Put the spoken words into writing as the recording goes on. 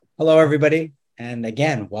Hello, everybody. And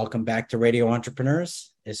again, welcome back to Radio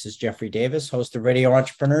Entrepreneurs. This is Jeffrey Davis, host of Radio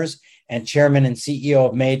Entrepreneurs and chairman and CEO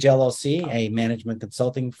of Mage LLC, a management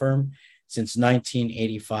consulting firm since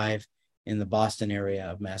 1985 in the Boston area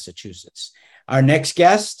of Massachusetts. Our next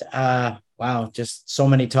guest, just so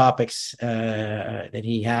many topics that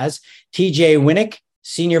he has. TJ Winnick,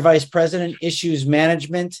 Senior Vice President, Issues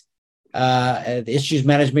Management, the Issues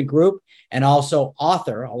Management Group, and also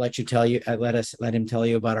author. I'll let him tell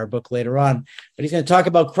you about our book later on. But he's going to talk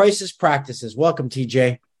about crisis practices. Welcome,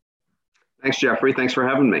 TJ. Thanks, Jeffrey. Thanks for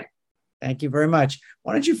having me. Thank you very much.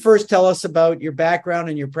 Why don't you first tell us about your background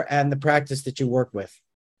and the practice that you work with?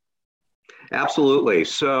 Absolutely.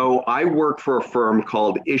 So I work for a firm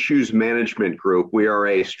called Issues Management Group. We are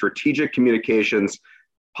a strategic communications,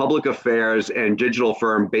 public affairs, and digital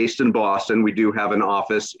firm based in Boston. We do have an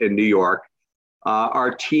office in New York. Our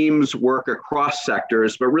teams work across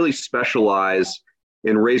sectors, but really specialize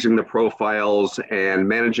in raising the profiles and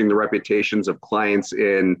managing the reputations of clients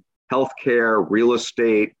in healthcare, real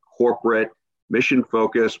estate, corporate,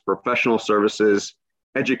 mission-focused, professional services,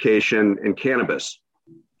 education, and cannabis.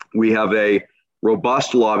 We have a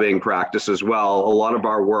robust lobbying practice as well. A lot of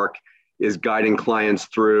our work is guiding clients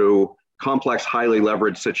through complex, highly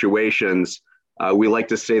leveraged situations. We like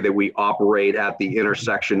to say that we operate at the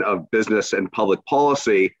intersection of business and public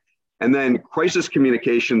policy. And then crisis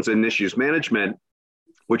communications and issues management,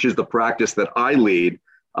 which is the practice that I lead,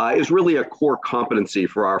 is really a core competency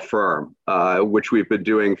for our firm, which we've been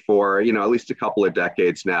doing for at least a couple of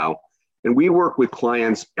decades now. And we work with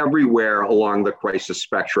clients everywhere along the crisis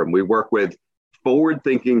spectrum. We work with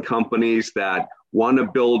forward-thinking companies that want to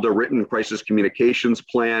build a written crisis communications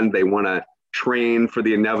plan. They want to train for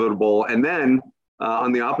the inevitable. And then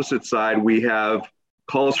on the opposite side, we have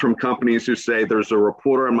calls from companies who say, there's a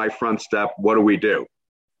reporter on my front step, what do we do?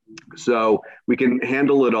 So we can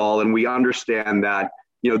handle it all. And we understand that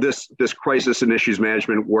this crisis and issues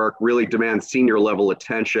management work really demands senior level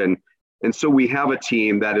attention. And so we have a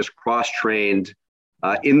team that is cross-trained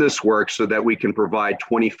in this work so that we can provide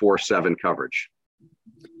 24/7 coverage.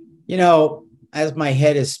 As my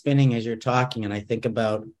head is spinning as you're talking, and I think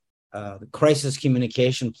about the crisis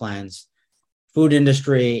communication plans, food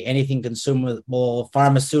industry, anything consumable,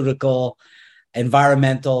 pharmaceutical,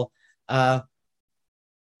 environmental,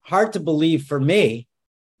 hard to believe for me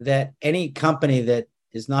that any company that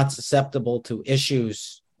is not susceptible to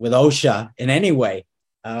issues with OSHA in any way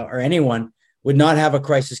or anyone would not have a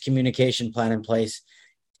crisis communication plan in place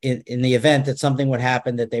in the event that something would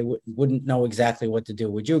happen that they wouldn't know exactly what to do.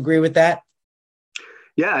 Would you agree with that?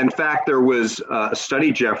 Yeah, in fact, there was a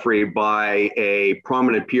study, Jeffrey, by a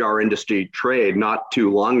prominent PR industry trade not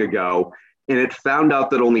too long ago, and it found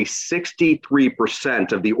out that only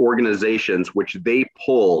 63% of the organizations which they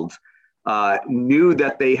polled knew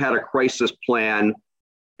that they had a crisis plan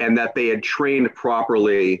and that they had trained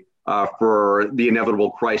properly for the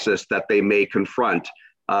inevitable crisis that they may confront.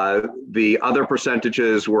 The other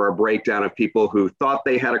percentages were a breakdown of people who thought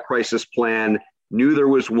they had a crisis plan, knew there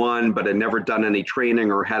was one, but had never done any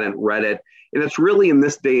training or hadn't read it. And it's really in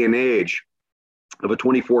this day and age of a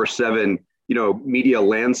 24/7, media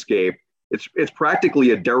landscape, it's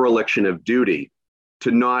practically a dereliction of duty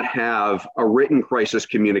to not have a written crisis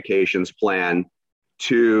communications plan,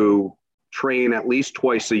 to train at least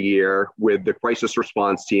twice a year with the crisis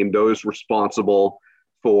response team, those responsible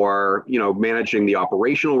for, managing the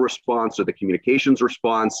operational response or the communications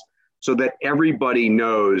response, so that everybody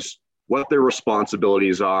knows what their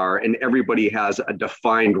responsibilities are and everybody has a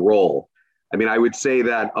defined role. I mean, I would say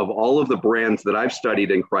that of all of the brands that I've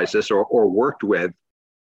studied in crisis or worked with,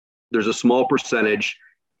 there's a small percentage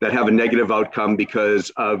that have a negative outcome because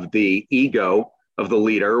of the ego of the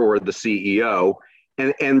leader or the CEO.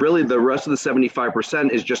 And really the rest of the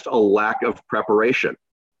 75% is just a lack of preparation.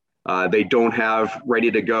 They don't have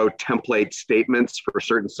ready to go template statements for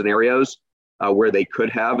certain scenarios where they could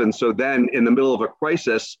have. And so then in the middle of a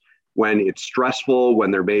crisis, when it's stressful,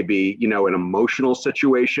 when there may be, an emotional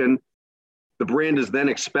situation, the brand is then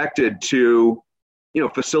expected to,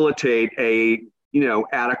 facilitate a,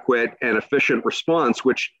 adequate and efficient response,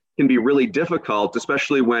 which can be really difficult,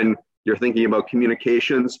 especially when you're thinking about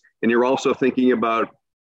communications and you're also thinking about,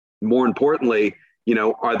 more importantly,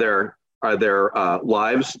 are there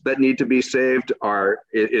lives that need to be saved?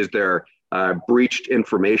 Is there breached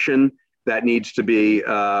information that needs to be,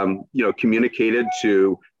 communicated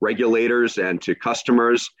to regulators and to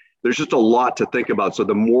customers? There's just a lot to think about. So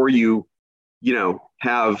the more you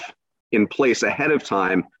have in place ahead of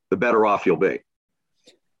time, the better off you'll be.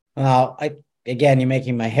 Well, again, you're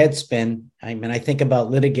making my head spin. I mean, I think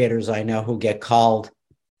about litigators I know who get called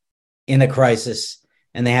in a crisis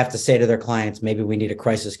and they have to say to their clients, maybe we need a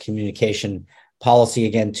crisis communication policy,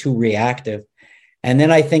 again, too reactive. And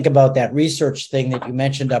then I think about that research thing that you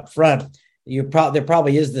mentioned up front. There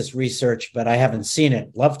probably is this research, but I haven't seen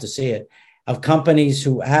it. Love to see it, of companies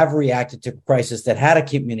who have reacted to crisis that had a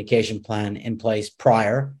communication plan in place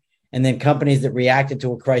prior, and then companies that reacted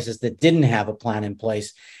to a crisis that didn't have a plan in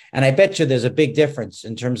place. And I bet you there's a big difference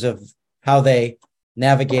in terms of how they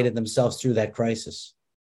navigated themselves through that crisis.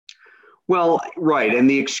 Well, right. And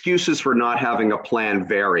the excuses for not having a plan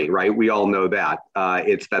vary, right? We all know that.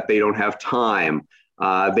 It's that they don't have time.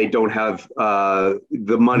 They don't have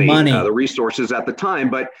the money. The resources at the time.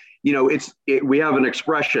 But, we have an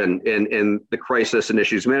expression in the crisis and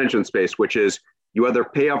issues management space, which is you either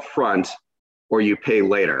pay up front or you pay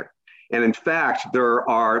later. And in fact, there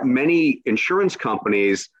are many insurance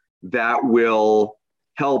companies that will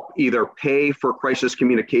help either pay for crisis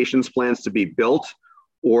communications plans to be built,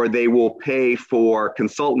 or they will pay for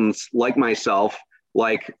consultants like myself,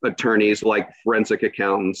 like attorneys, like forensic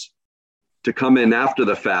accountants, to come in after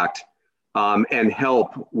the fact and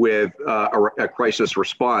help with a crisis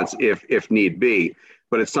response if need be.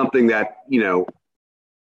 But it's something that,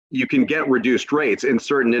 you can get reduced rates in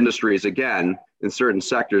certain industries, again, in certain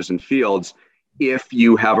sectors and fields, if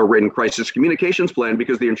you have a written crisis communications plan,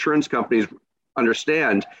 because the insurance companies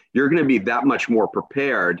understand you're going to be that much more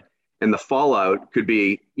prepared, and the fallout could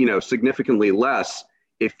be, significantly less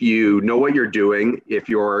if you know what you're doing, if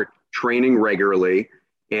you're training regularly,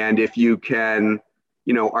 and if you can,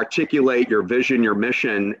 articulate your vision, your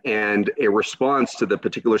mission, and a response to the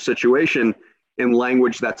particular situation in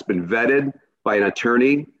language that's been vetted by an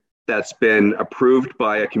attorney, that's been approved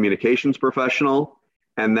by a communications professional,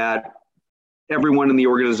 and that everyone in the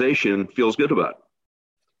organization feels good about.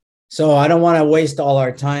 So I don't want to waste all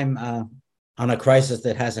our time on a crisis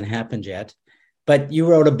that hasn't happened yet, but you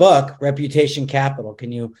wrote a book, Reputation Capital.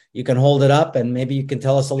 You can hold it up and maybe you can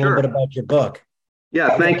tell us a little bit about your book.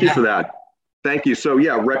 Yeah, thank you for that. Thank you. So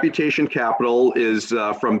Reputation Capital is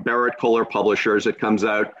from Barrett Kohler Publishers. It comes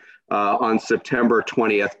out on September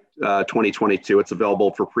 20th, 2022. It's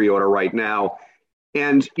available for pre-order right now.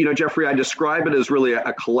 And, Jeffrey, I describe it as really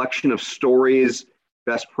a collection of stories,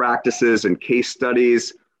 best practices, and case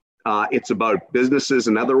studies. It's about businesses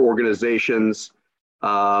and other organizations,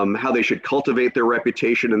 how they should cultivate their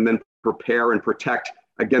reputation and then prepare and protect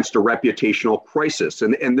against a reputational crisis.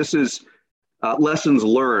 And this is lessons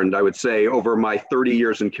learned, I would say, over my 30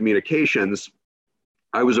 years in communications.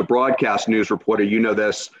 I was a broadcast news reporter,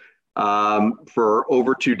 this, for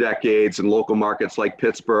over 2 decades in local markets like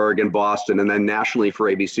Pittsburgh and Boston, and then nationally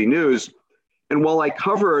for ABC News. And while I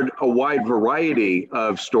covered a wide variety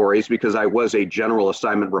of stories because I was a general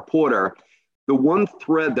assignment reporter, the one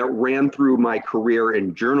thread that ran through my career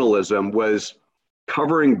in journalism was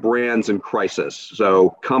covering brands in crisis.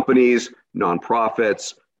 So companies,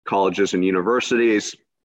 nonprofits, colleges and universities.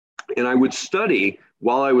 And I would study,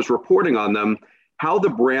 while I was reporting on them, how the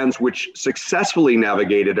brands which successfully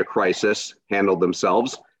navigated a crisis handled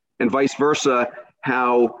themselves, and vice versa,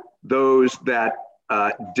 how those that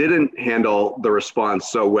didn't handle the response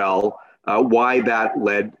so well, why that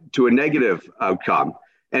led to a negative outcome.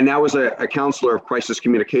 And now as a counselor of crisis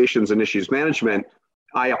communications and issues management,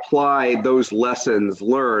 I apply those lessons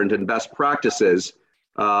learned and best practices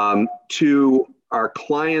to our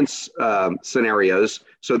clients' scenarios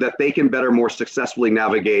so that they can better, more successfully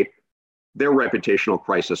navigate their reputational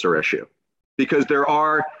crisis or issue. Because there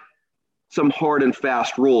are some hard and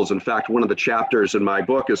fast rules. In fact, one of the chapters in my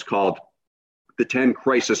book is called The 10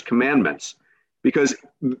 Crisis Commandments, because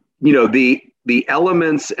the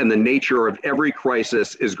elements and the nature of every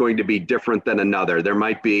crisis is going to be different than another. There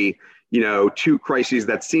might be, 2 crises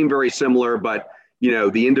that seem very similar, but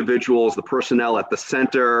the individuals, the personnel at the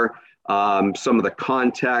center, some of the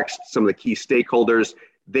context, some of the key stakeholders,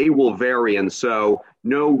 they will vary. And so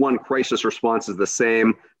no one crisis response is the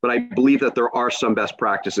same, but I believe that there are some best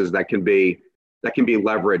practices that can be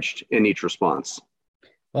leveraged in each response.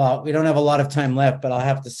 Well, we don't have a lot of time left, but I'll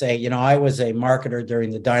have to say, I was a marketer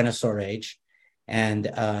during the dinosaur age, and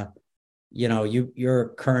you're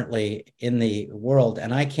currently in the world,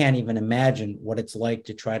 and I can't even imagine what it's like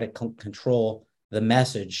to try to control the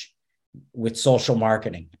message with social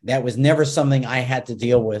marketing. That was never something I had to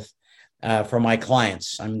deal with for my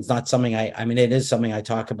clients. It's not something it is something I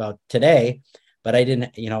talk about today, but I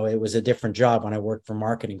didn't, it was a different job when I worked for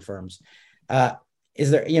marketing firms.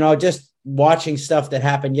 Is there, just watching stuff that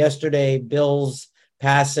happened yesterday, bills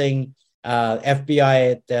passing,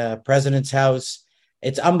 FBI at the president's house.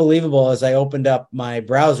 It's unbelievable. As I opened up my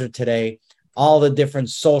browser today, all the different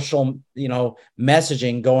social,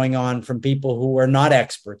 messaging going on from people who are not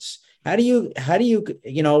experts How do you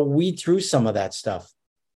weed through some of that stuff?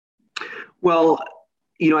 Well,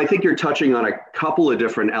 I think you're touching on a couple of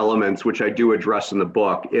different elements, which I do address in the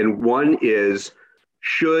book. And one is,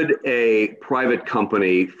 should a private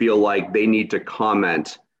company feel like they need to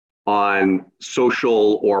comment on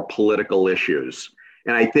social or political issues?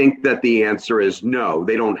 And I think that the answer is no,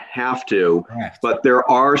 they don't have to. Correct. But there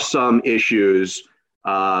are some issues.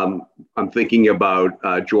 I'm thinking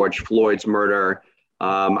about George Floyd's murder.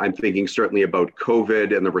 I'm thinking certainly about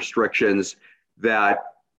COVID and the restrictions that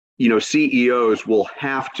CEOs will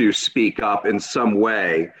have to speak up in some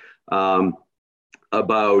way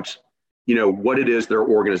about what it is their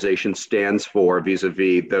organization stands for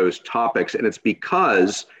vis-a-vis those topics, and it's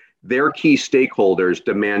because their key stakeholders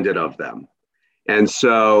demand it of them. And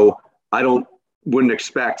so I wouldn't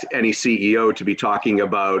expect any CEO to be talking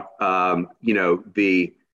about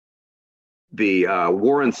the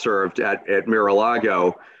warrant served at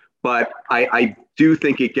Mar-a-Lago, but I do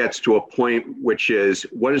think it gets to a point which is,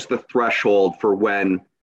 what is the threshold for when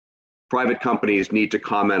private companies need to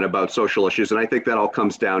comment about social issues? And I think that all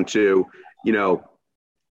comes down to,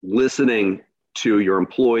 listening to your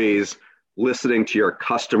employees, listening to your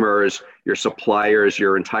customers, your suppliers,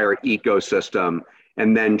 your entire ecosystem,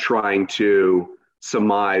 and then trying to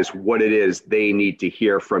surmise what it is they need to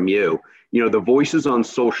hear from you. The voices on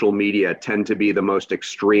social media tend to be the most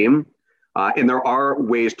extreme. And there are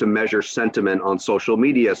ways to measure sentiment on social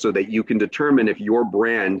media so that you can determine if your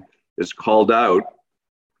brand is called out,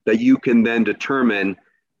 that you can then determine,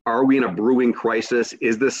 are we in a brewing crisis?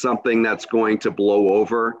 Is this something that's going to blow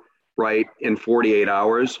over, right, in 48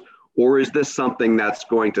 hours? Or is this something that's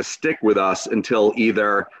going to stick with us until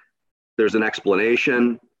either there's an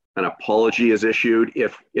explanation, an apology is issued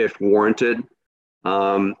if warranted?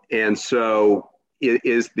 And so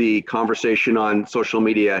is the conversation on social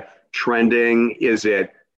media trending? Is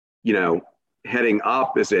it, heading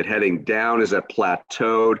up? Is it heading down? Is it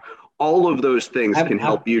plateaued? All of those things can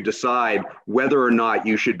help you decide whether or not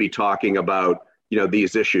you should be talking about,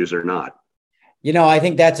 these issues or not. I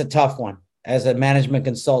think that's a tough one. As a management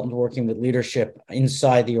consultant working with leadership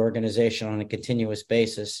inside the organization on a continuous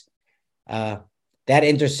basis, that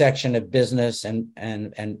intersection of business and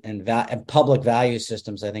public value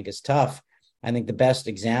systems, I think, is tough. I think the best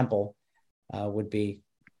example would be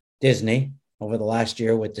Disney over the last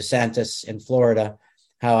year with DeSantis in Florida,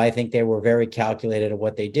 how I think they were very calculated at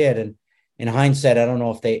what they did. And in hindsight, I don't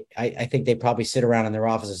know if I think they probably sit around in their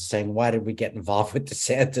offices saying, why did we get involved with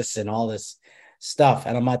DeSantis and all this stuff?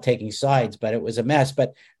 And I'm not taking sides, but it was a mess.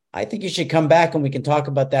 But I think you should come back and we can talk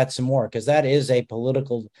about that some more, because that is a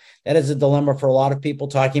dilemma for a lot of people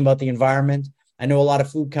talking about the environment. I know a lot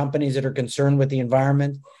of food companies that are concerned with the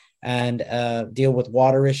environment and deal with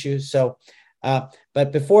water issues. So,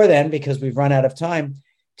 but before then, because we've run out of time,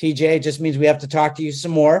 TJ, it just means we have to talk to you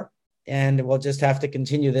some more, and we'll just have to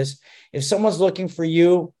continue this. If someone's looking for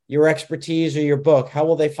you, your expertise, or your book, how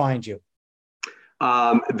will they find you?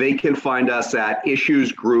 They can find us at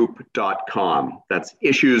issuesgroup.com. That's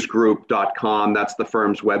issuesgroup.com. That's the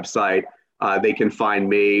firm's website. They can find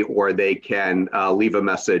me, or they can leave a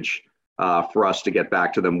message for us to get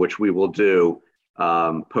back to them, which we will do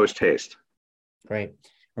post haste. Great.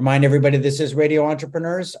 Remind everybody, this is Radio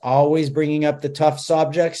Entrepreneurs, always bringing up the tough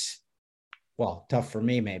subjects. Well, tough for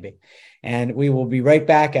me, maybe. And we will be right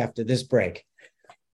back after this break.